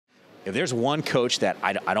if there's one coach that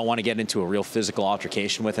I don't want to get into a real physical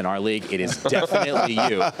altercation with in our league, it is definitely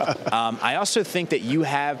you. I also think that you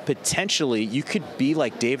have potentially, you could be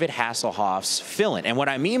like David Hasselhoff's fill-in. And what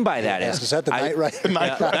I mean by that is that the Night Rider?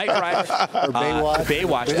 Night Rider. Or Baywatch?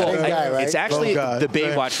 Baywatch. Well, guy, right? It's actually the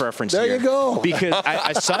Baywatch reference there here. You go. Because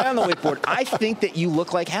I saw it on the whiteboard. I think that you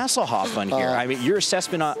look like Hasselhoff on here. I mean, your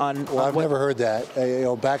assessment on well, I've never heard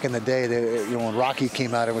that. Back in the day, when Rocky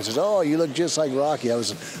came out, everyone says, "Oh, you look just like Rocky." That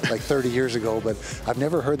was like 30 years ago, but I've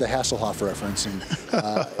never heard the Hasselhoff reference, and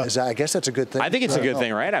I guess that's a good thing. I think it's a good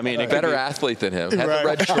thing, right? I mean, a better athlete than him. Had the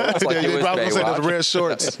red shorts like he was Baywatch. The red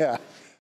shorts. Yeah.